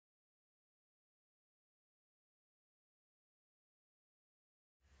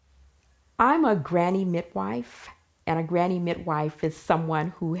I'm a granny midwife, and a granny midwife is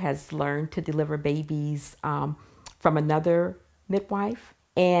someone who has learned to deliver babies from another midwife.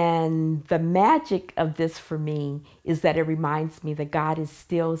 And the magic of this for me is that it reminds me that God is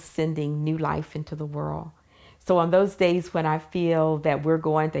still sending new life into the world. So on those days when I feel that we're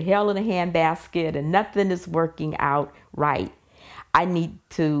going to hell in a handbasket and nothing is working out right, I need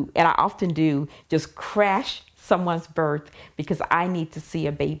to, and I often do, just crash someone's birth because I need to see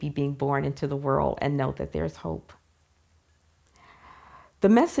a baby being born into the world and know that there's hope. The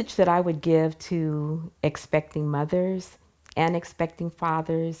message that I would give to expecting mothers and expecting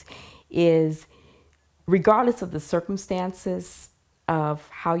fathers is, regardless of the circumstances of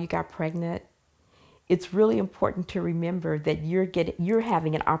how you got pregnant, it's really important to remember that you're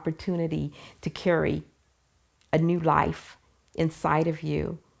having an opportunity to carry a new life inside of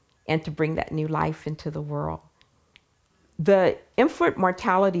you and to bring that new life into the world. The infant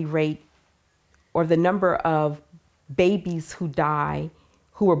mortality rate, or the number of babies who die,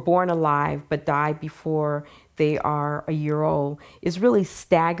 who are born alive but die before they are a year old, is really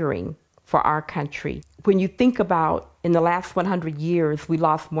staggering for our country. When you think about, in the last 100 years, we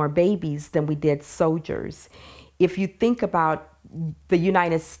lost more babies than we did soldiers. If you think about the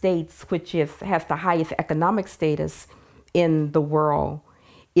United States, which has the highest economic status in the world,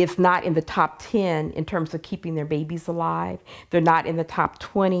 it's not in the top 10 in terms of keeping their babies alive. They're not in the top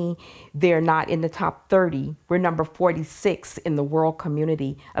 20. They're not in the top 30. We're number 46 in the world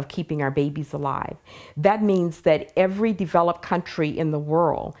community of keeping our babies alive. That means that every developed country in the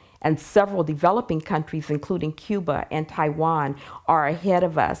world and several developing countries, including Cuba and Taiwan, are ahead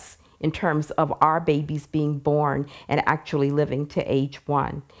of us in terms of our babies being born and actually living to age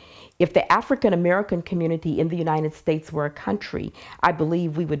 1. If the African American community in the United States were a country, I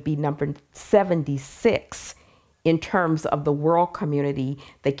believe we would be number 76 in terms of the world community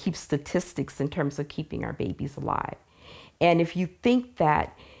that keeps statistics in terms of keeping our babies alive. And if you think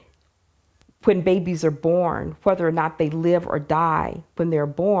that when babies are born, whether or not they live or die when they're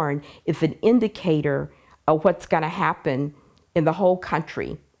born, is an indicator of what's going to happen in the whole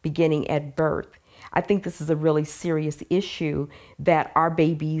country beginning at birth, I think this is a really serious issue, that our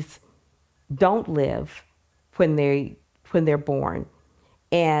babies don't live when they're born.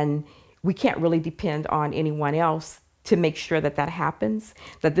 And we can't really depend on anyone else to make sure that that happens,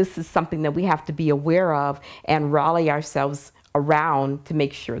 that this is something that we have to be aware of and rally ourselves around to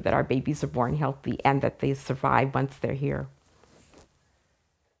make sure that our babies are born healthy and that they survive once they're here.